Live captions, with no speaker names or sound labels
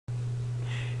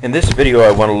In this video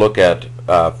I want to look at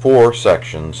four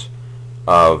sections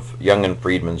of Young and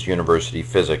Freedman's University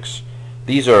Physics.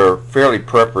 These are fairly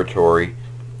preparatory,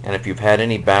 and if you've had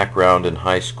any background in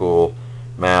high school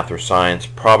math or science,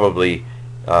 probably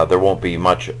there won't be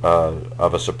much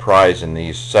of a surprise in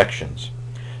these sections.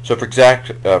 So for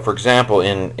example,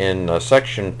 in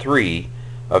section 3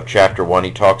 of chapter 1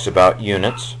 he talks about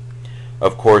units.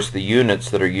 Of course, the units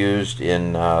that are used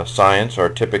in science are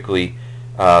typically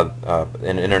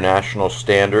an international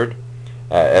standard.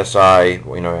 SI,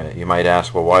 you might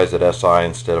ask, well, why is it SI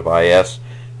instead of IS?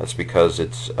 That's because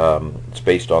it's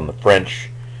based on the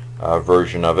French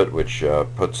version of it, which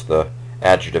puts the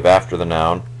adjective after the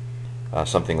noun,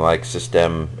 something like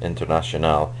Système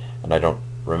International, and I don't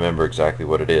remember exactly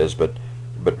what it is, but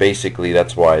basically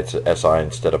that's why it's SI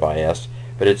instead of IS.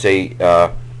 But it's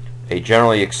a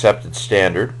generally accepted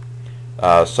standard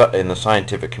in the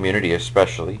scientific community,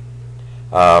 especially.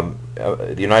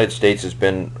 The United States has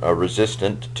been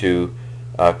resistant to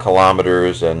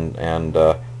kilometers and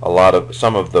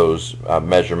some of those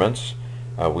measurements.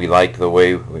 We like the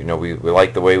way we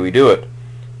like the way we do it,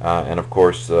 and of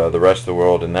course the rest of the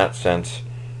world, in that sense,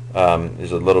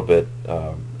 is a little bit.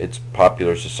 Its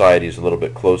popular society is a little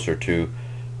bit closer to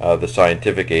the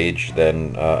scientific age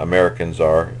than Americans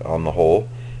are on the whole.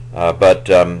 But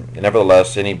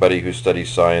nevertheless, anybody who studies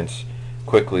science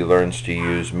quickly learns to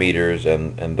use meters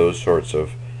and those sorts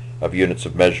of units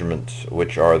of measurement,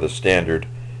 which are the standard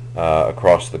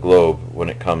across the globe when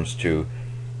it comes to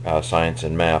science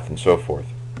and math and so forth.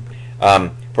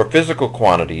 For physical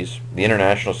quantities, the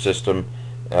international system,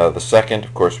 the second,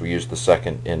 of course we use the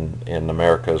second in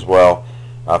America as well.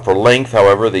 For length,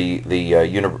 however, the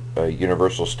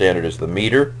universal standard is the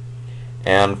meter,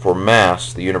 and for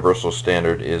mass, the universal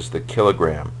standard is the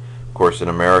kilogram. Of course, in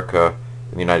America,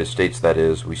 in the United States, that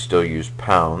is, we still use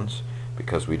pounds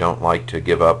because we don't like to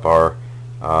give up our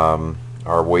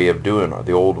way of doing,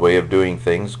 the old way of doing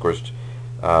things. Of course,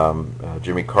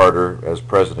 Jimmy Carter, as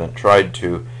president, tried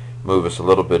to move us a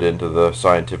little bit into the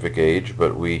scientific age,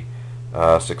 but we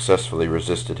successfully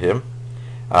resisted him.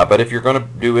 But if you're going to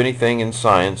do anything in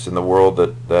science in the world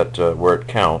that where it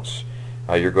counts,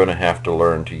 you're going to have to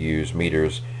learn to use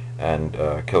meters and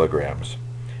kilograms.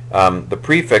 The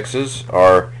prefixes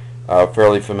are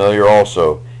fairly familiar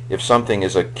also. If something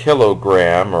is a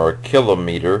kilogram or a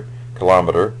kilometer,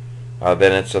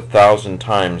 then it's 1,000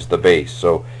 times the base.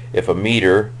 So if a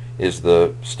meter is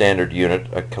the standard unit,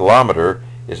 a kilometer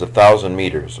is 1,000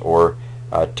 meters, or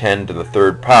 10 to the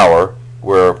third power,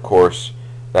 where of course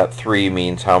that 3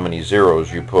 means how many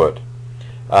zeros you put.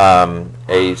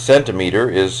 A centimeter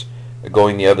is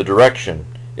going the other direction.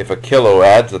 If a kilo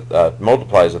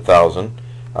multiplies 1,000,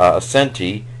 a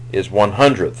centi is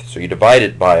 1/100th, so you divide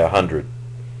it by 100.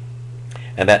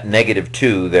 And that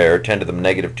 -2 there, 10 to the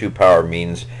 -2 power,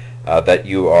 means that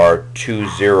you are 2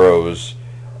 zeros,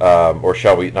 or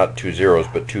shall we, not 2 zeros,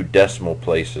 but 2 decimal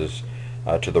places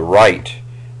to the right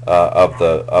of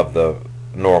the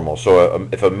normal. So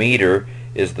if a meter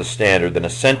is the standard, then a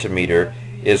centimeter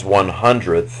is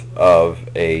 1/100th of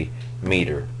a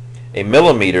meter. A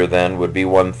millimeter then would be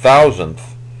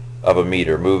 1,000th of a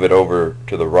meter. Move it over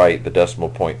to the right, the decimal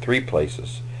point 3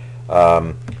 places.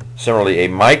 Similarly, a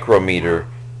micrometer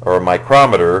or a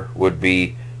micrometer would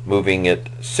be moving it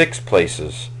 6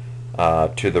 places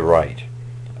to the right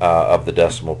of the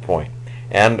decimal point.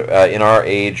 And in our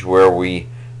age, where we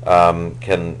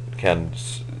can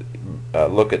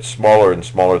look at smaller and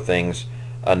smaller things,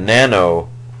 a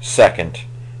nanosecond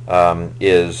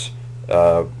is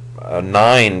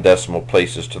 9 decimal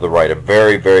places to the right, a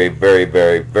very, very, very,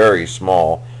 very, very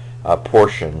small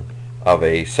portion of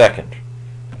a second.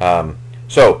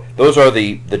 So those are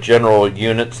the general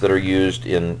units that are used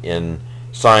in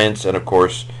science, and of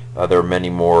course there are many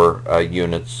more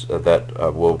units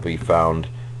that will be found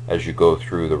as you go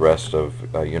through the rest of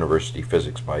university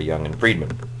physics by Young and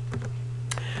Freedman.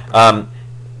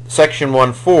 Section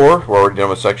 1.4, we're already done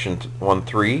with section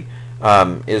 1.3,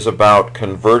 is about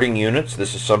converting units.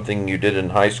 This is something you did in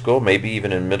high school, maybe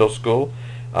even in middle school,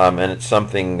 and it's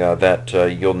something that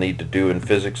you'll need to do in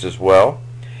physics as well.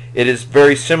 It is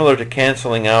very similar to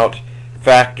canceling out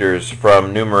factors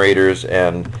from numerators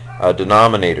and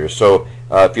denominators. So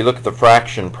if you look at the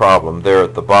fraction problem there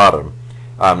at the bottom,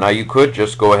 now you could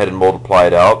just go ahead and multiply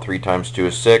it out. 3 times 2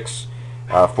 is 6,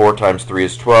 4 times 3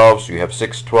 is 12, so you have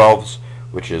 6/12,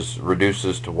 which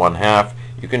reduces to 1/2.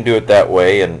 You can do it that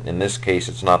way, and in this case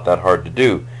it's not that hard to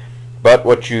do. But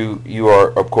what you are,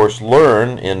 of course,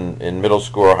 learn in middle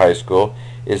school or high school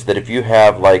is that if you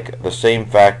have like the same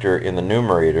factor in the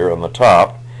numerator on the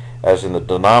top as in the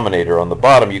denominator on the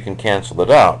bottom, you can cancel it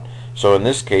out. So in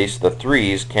this case, the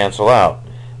 3's cancel out.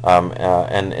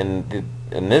 And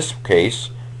in this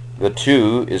case, the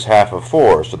 2 is half of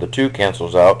 4, so the 2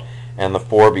 cancels out, and the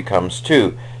 4 becomes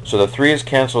 2. So the 3 is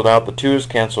canceled out, the 2 is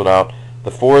canceled out,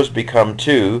 the 4 has become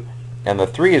 2, and the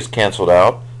 3 is canceled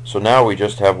out, so now we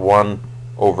just have 1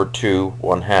 over 2,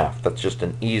 1/2. That's just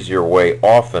an easier way,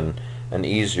 often an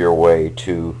easier way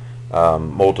to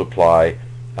multiply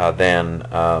than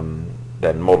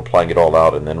multiplying it all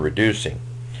out and then reducing.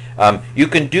 You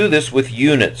can do this with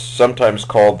units, sometimes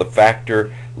called the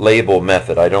factor label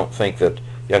method. I don't think that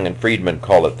Young and Freedman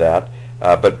call it that,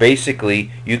 but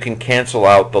basically you can cancel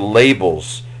out the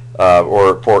labels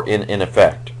in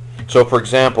effect. So for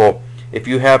example, if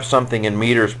you have something in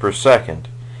meters per second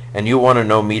and you want to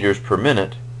know meters per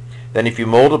minute, then if you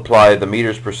multiply the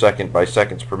meters per second by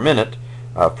seconds per minute,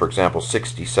 for example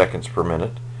 60 seconds per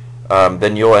minute,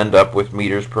 then you'll end up with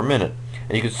meters per minute.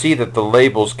 And you can see that the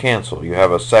labels cancel. You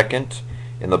have a second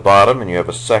in the bottom and you have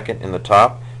a second in the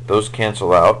top. Those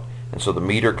cancel out, and so the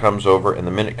meter comes over and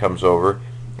the minute comes over,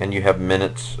 and you have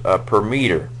minutes per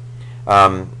meter.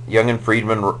 Young and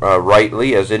Freedman,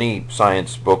 rightly, as any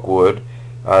science book would,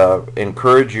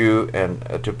 encourage you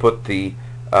to put the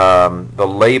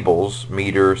labels,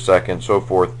 meter, second, so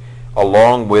forth,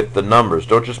 along with the numbers.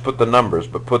 Don't just put the numbers,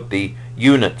 but put the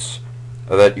units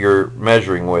that you're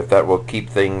measuring with. That will keep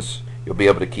things, you'll be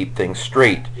able to keep things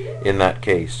straight in that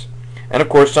case. And of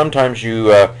course, sometimes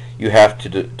you have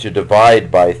to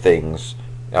divide by things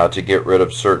to get rid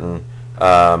of certain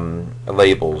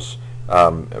labels.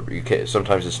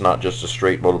 Sometimes it's not just a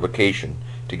straight multiplication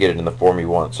to get it in the form you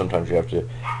want. Sometimes you have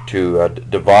to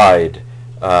divide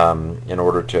in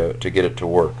order to get it to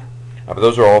work. But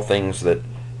those are all things that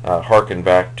harken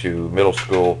back to middle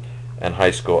school and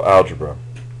high school algebra.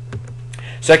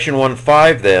 Section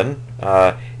 1.5 then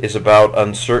is about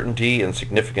uncertainty and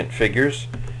significant figures.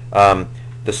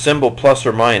 The symbol plus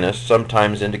or minus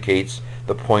sometimes indicates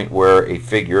the point where a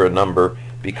figure, a number,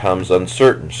 becomes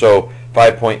uncertain. So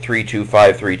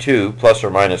 5.32532 plus or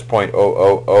minus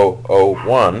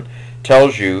 0.00001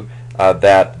 tells you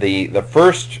that the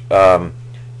first 5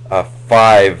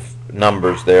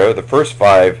 numbers there, the first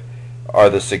 5 are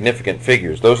the significant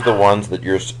figures. Those are the ones that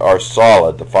are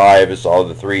solid. The 5 is solid,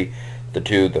 the 3, the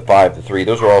 2, the 5, the 3,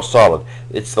 those are all solid.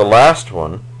 It's the last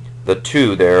one, the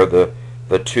 2 there, the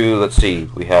 2, let's see,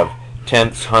 we have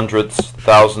tenths, hundredths,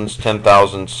 thousandths,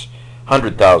 10,000ths,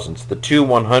 100,000ths. The 2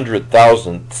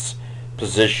 100,000ths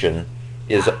position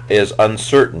is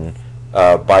uncertain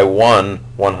by 1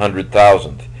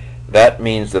 100,000th. That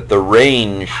means that the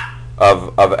range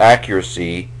of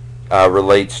accuracy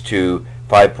relates to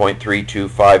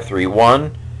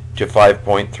 5.32531 to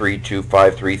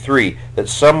 5.32533. That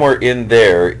somewhere in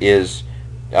there is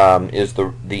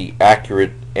the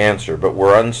accurate answer, but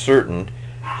we're uncertain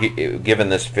given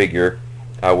this figure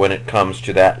when it comes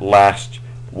to that last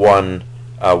 1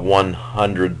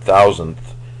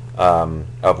 100,000th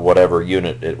of whatever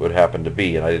unit it would happen to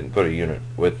be, and I didn't put a unit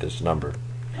with this number.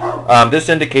 This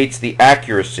indicates the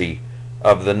accuracy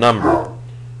of the number.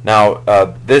 Now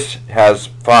this has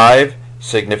 5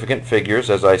 significant figures,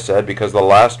 as I said, because the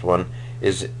last one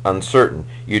is uncertain.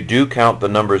 You do count the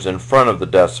numbers in front of the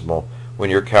decimal when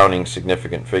you're counting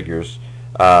significant figures.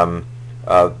 So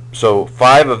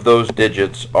 5 of those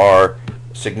digits are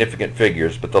significant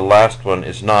figures, but the last one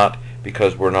is not,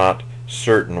 because we're not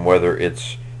certain whether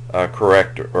it's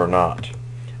correct or not.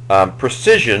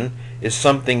 Precision is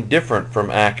something different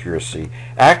from accuracy.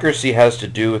 Accuracy has to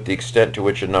do with the extent to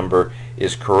which a number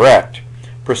is correct.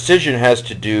 Precision has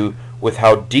to do with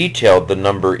how detailed the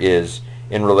number is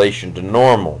in relation to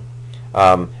normal.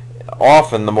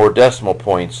 Often the more decimal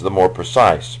points, the more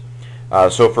precise.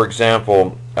 So for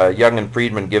example, Young and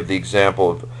Freedman give the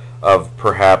example of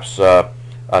perhaps a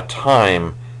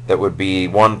time that would be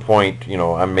 1 point,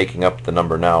 I'm making up the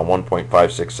number now,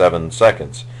 1.567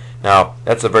 seconds. Now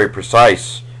that's a very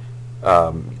precise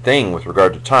thing with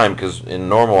regard to time, because in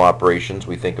normal operations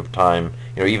we think of time,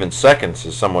 even seconds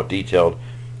is somewhat detailed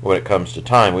when it comes to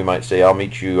time. We might say, I'll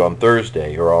meet you on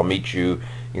Thursday, or I'll meet you,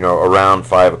 around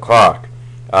 5 o'clock.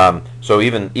 So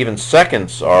even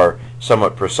seconds are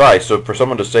somewhat precise. So for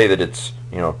someone to say that it's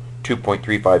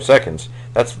 2.35 seconds,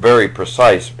 that's very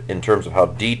precise in terms of how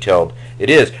detailed it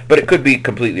is. But it could be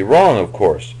completely wrong, of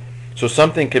course. So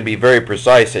something can be very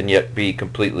precise and yet be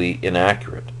completely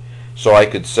inaccurate. So I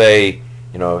could say,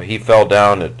 he fell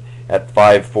down at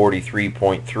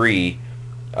 5:43.3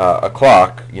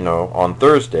 o'clock, on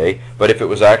Thursday. But if it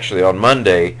was actually on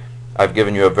Monday, I've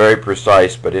given you a very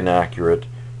precise but inaccurate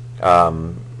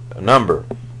number.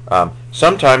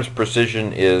 Sometimes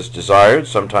precision is desired,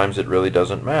 sometimes it really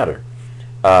doesn't matter.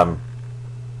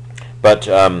 But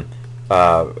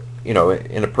you know,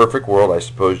 in a perfect world, I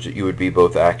suppose that you would be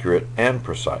both accurate and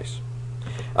precise.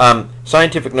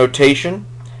 Scientific notation.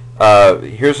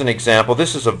 Here's an example.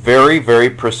 This is a very, very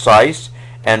precise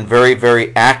and very,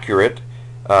 very accurate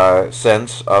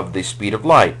sense of the speed of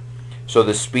light. So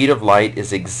the speed of light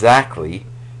is exactly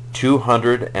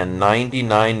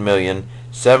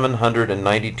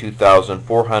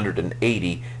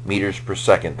 299,792,480 meters per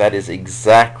second. That is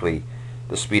exactly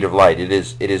the speed of light. It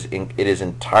is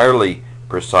entirely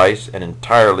precise and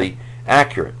entirely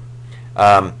accurate.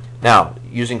 Now,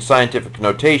 using scientific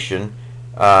notation,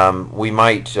 we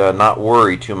might not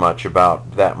worry too much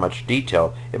about that much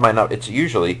detail. It might not. It's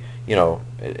usually, you know,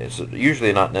 it's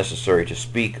usually not necessary to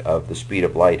speak of the speed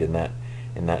of light in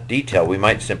that detail. We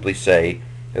might simply say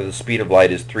that the speed of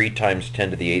light is 3 times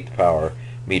 10 to the 8th power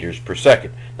meters per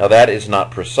second. Now that is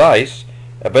not precise,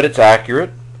 but it's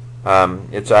accurate.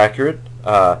 It's accurate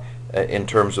in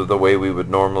terms of the way we would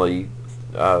normally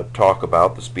talk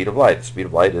about the speed of light. The speed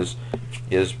of light is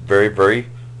very, very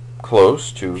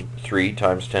close to 3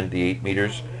 times 10 to the 8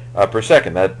 meters per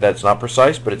second. That's not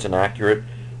precise, but it's an accurate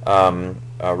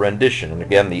rendition. And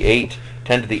again, the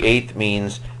 10 to the 8th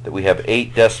means that we have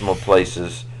 8 decimal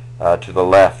places to the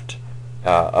left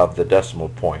of the decimal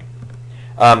point.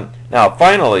 Now,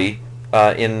 finally,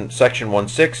 in section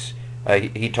 1.6,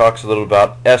 he talks a little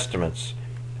about estimates.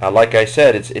 Like I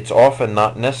said, it's often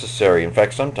not necessary. In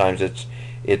fact, sometimes it's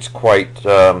quite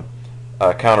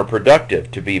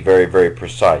counterproductive to be very, very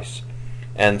precise.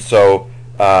 And so,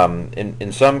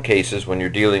 in some cases, when you're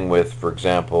dealing with, for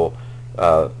example,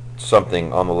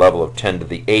 something on the level of 10 to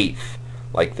the 8th,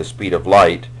 like the speed of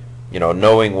light, you know,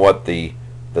 knowing what the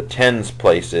tens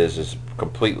place is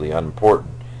completely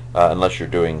unimportant unless you're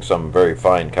doing some very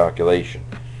fine calculation.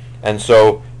 And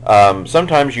so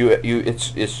sometimes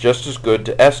it's just as good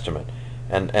to estimate,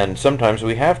 and sometimes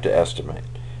we have to estimate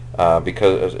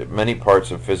because many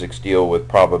parts of physics deal with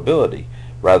probability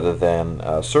rather than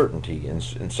certainty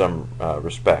in some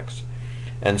respects.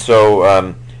 And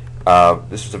so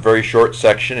this is a very short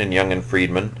section in Young and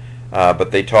Freedman,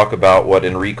 but they talk about what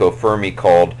Enrico Fermi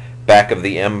called back of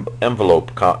the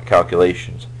envelope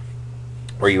calculations,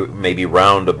 where you maybe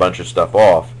round a bunch of stuff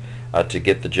off to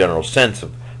get the general sense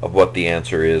of what the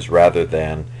answer is rather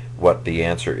than what the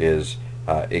answer is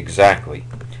exactly.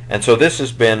 And so this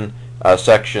has been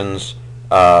sections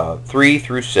 3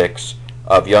 through 6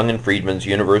 of Young and Freedman's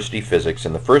University Physics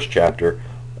in the first chapter,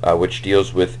 which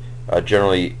deals with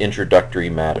generally introductory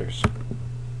matters.